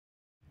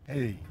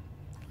Hey,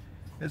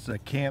 this is a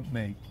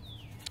Kampmate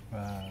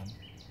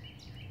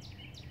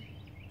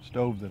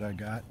stove that I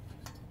got.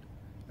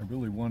 I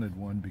really wanted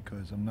one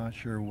because I'm not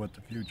sure what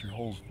the future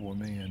holds for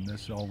me, and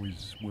this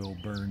always will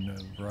burn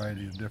a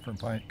variety of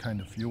different kind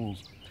of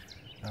fuels.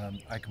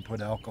 I can put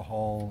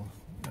alcohol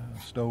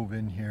stove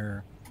in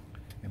here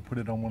and put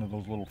it on one of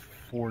those little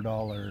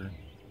 $4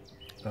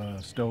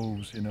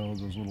 stoves, you know,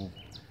 those little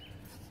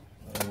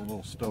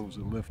stoves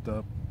that lift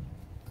up,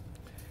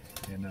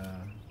 and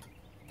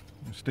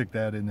stick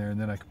that in there, and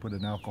then I could put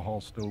an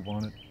alcohol stove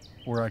on it,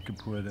 or I could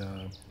put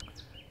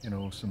you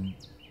know, some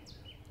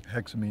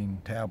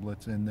hexamine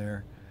tablets in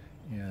there,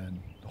 and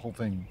the whole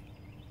thing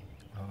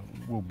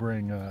will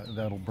bring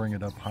that'll bring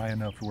it up high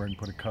enough to where I can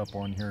put a cup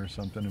on here or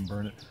something and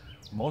burn it.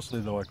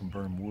 Mostly though, I can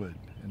burn wood,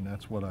 and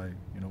that's what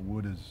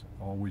wood is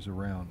always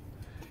around.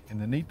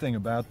 And the neat thing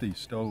about these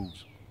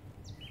stoves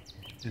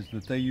is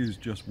that they use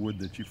just wood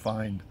that you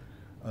find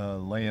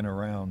laying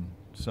around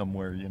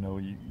somewhere. You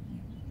know,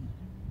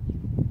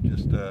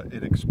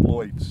 it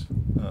exploits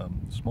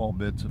small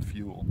bits of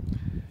fuel.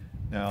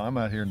 Now, I'm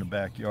out here in the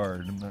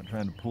backyard. I'm not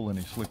trying to pull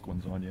any slick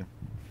ones on you.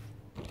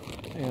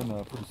 And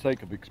for the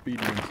sake of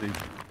expediency,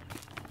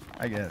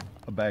 I get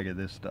a bag of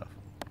this stuff.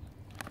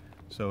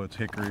 So it's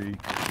hickory.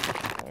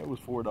 It was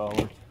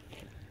 $4.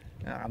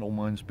 I don't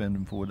mind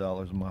spending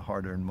 $4 of my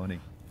hard-earned money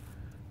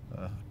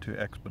to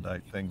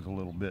expedite things a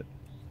little bit.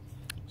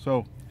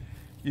 So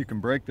you can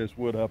break this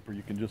wood up, or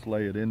you can just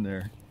lay it in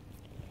there.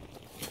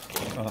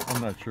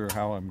 I'm not sure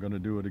how I'm going to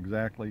do it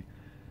exactly.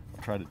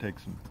 I'll try to take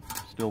some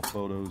still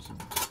photos.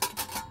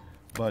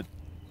 But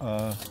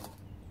I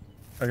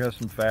got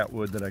some fat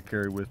wood that I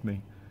carry with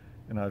me,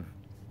 and I've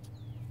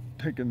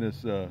taken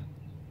this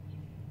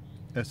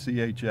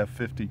SCHF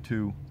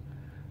 52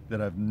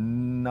 that I've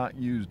not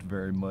used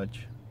very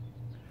much,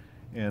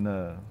 and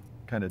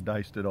kind of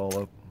diced it all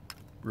up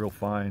real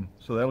fine,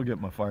 so that'll get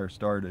my fire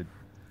started.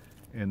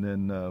 And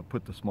then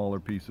put the smaller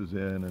pieces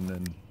in, and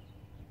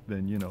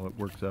then you know, it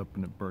works up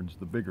and it burns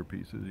the bigger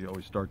pieces. You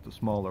always start the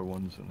smaller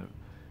ones, and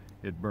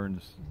it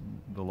burns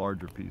the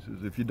larger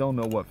pieces. If you don't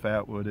know what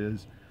fat wood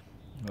is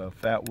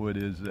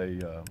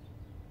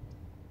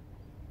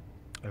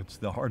it's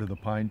the heart of the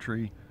pine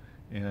tree,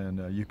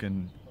 and you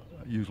can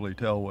usually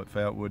tell what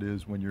fat wood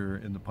is when you're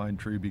in the pine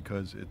tree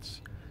because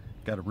it's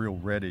got a real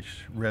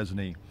reddish,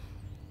 resiny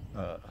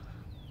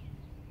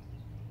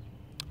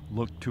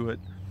look to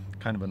it,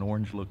 kind of an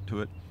orange look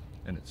to it,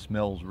 and it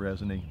smells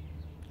resiny.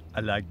 I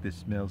like this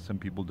smell. Some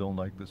people don't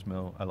like the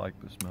smell. I like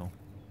the smell.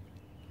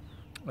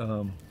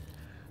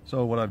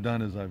 So what I've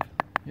done is I've,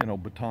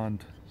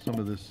 batoned some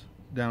of this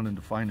down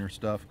into finer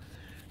stuff.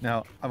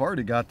 Now, I've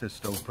already got this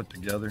stove put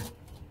together,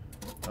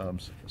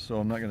 so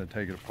I'm not going to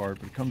take it apart,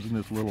 but it comes in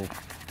this little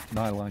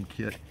nylon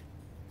kit.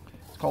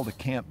 It's called a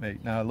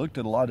Kampmate. Now, I looked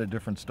at a lot of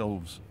different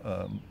stoves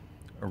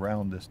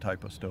around this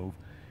type of stove,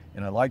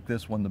 and I like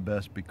this one the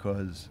best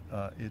because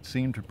it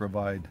seemed to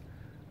provide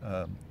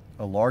a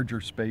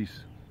larger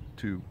space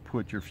to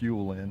put your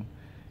fuel in.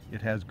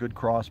 It has good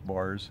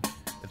crossbars.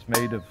 It's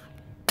made of,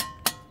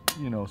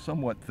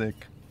 somewhat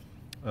thick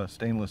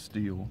stainless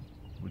steel,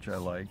 which I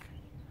like.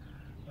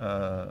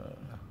 So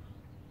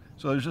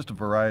there's just a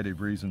variety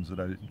of reasons that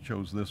I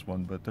chose this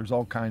one, but there's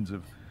all kinds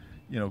of,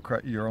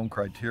 your own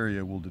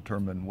criteria will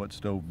determine what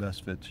stove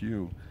best fits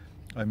you.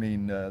 I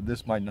mean,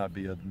 this might not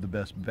be the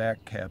best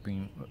backpack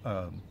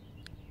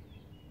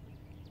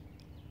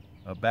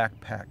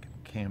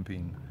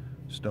camping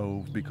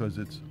stove because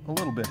it's a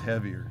little bit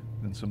heavier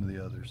than some of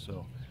the others.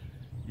 So,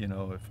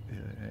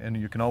 and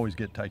you can always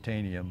get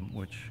titanium,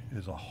 which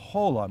is a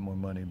whole lot more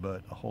money,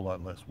 but a whole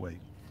lot less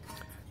weight.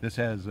 This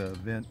has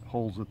vent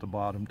holes at the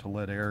bottom to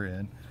let air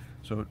in,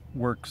 so it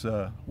works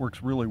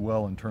really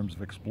well in terms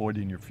of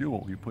exploiting your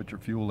fuel. You put your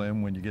fuel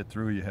in, when you get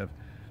through, you have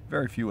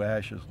very few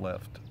ashes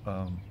left.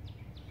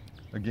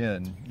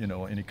 Again,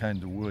 any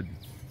kind of wood.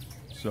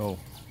 So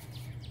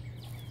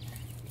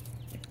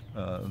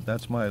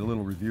that's my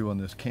little review on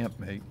this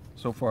Kampmate.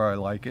 So far I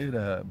like it,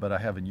 but I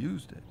haven't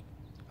used it.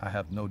 I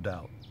have no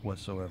doubt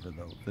whatsoever,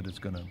 though, that it's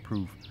going to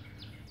improve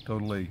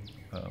totally.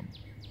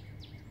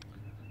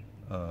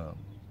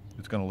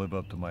 It's going to live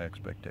up to my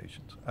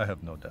expectations. I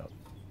have no doubt.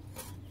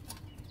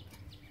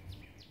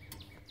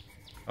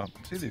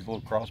 See these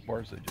little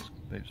crossbars?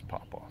 They just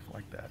pop off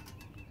like that,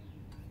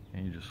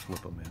 and you just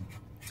slip them in.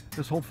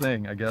 This whole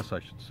thing, I guess I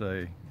should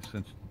say,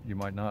 since you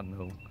might not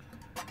know,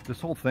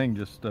 this whole thing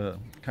just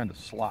kind of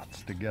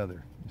slots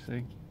together. You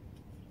see?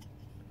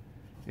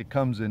 It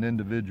comes in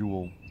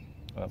individual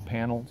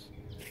panels.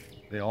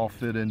 They all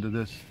fit into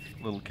this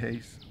little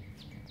case,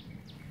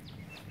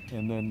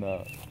 and then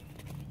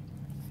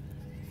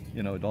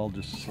it all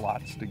just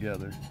slots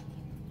together.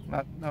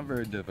 Not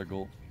very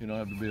difficult. You don't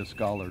have to be a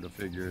scholar to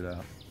figure it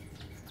out.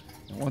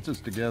 And once it's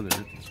together,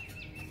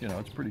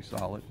 it's pretty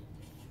solid.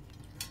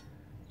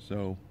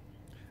 So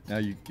now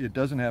it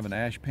doesn't have an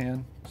ash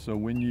pan, so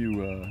when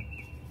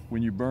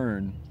you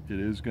burn, it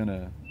is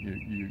gonna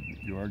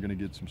you are gonna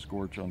get some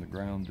scorch on the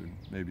ground and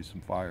maybe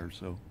some fire.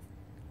 So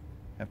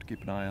have to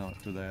keep an eye out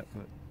for that.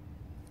 But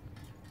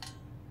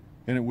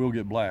and it will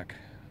get black.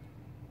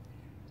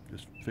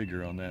 Just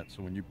figure on that.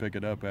 So when you pick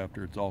it up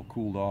after it's all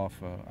cooled off,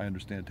 I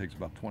understand it takes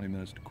about 20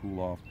 minutes to cool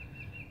off,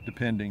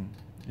 depending,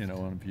 you know,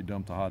 on if you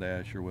dump the hot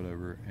ash or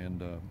whatever.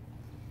 And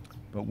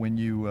but when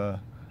you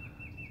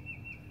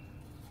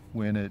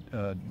when it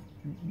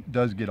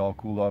does get all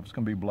cooled off, it's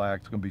going to be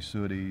black, it's going to be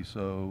sooty,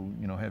 so,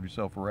 you know, have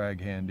yourself a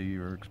rag handy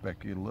or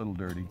expect to get a little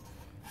dirty.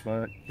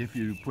 But if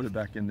you put it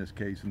back in this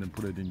case and then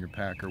put it in your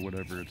pack or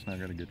whatever, it's not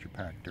going to get your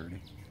pack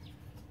dirty.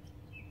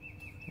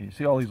 You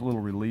see all these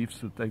little reliefs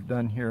that they've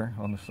done here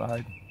on the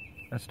side?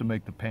 That's to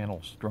make the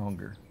panel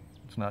stronger.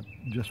 It's not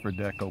just for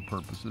deco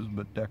purposes,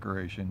 but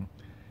decoration.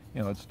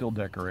 You know, it's still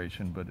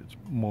decoration, but it's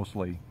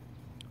mostly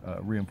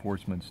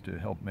reinforcements to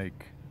help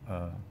make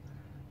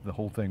the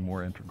whole thing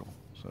more integral.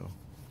 So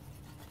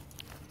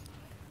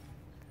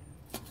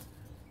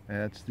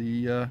that's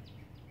the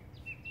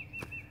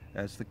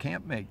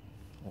Kampmate.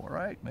 All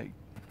right, mate.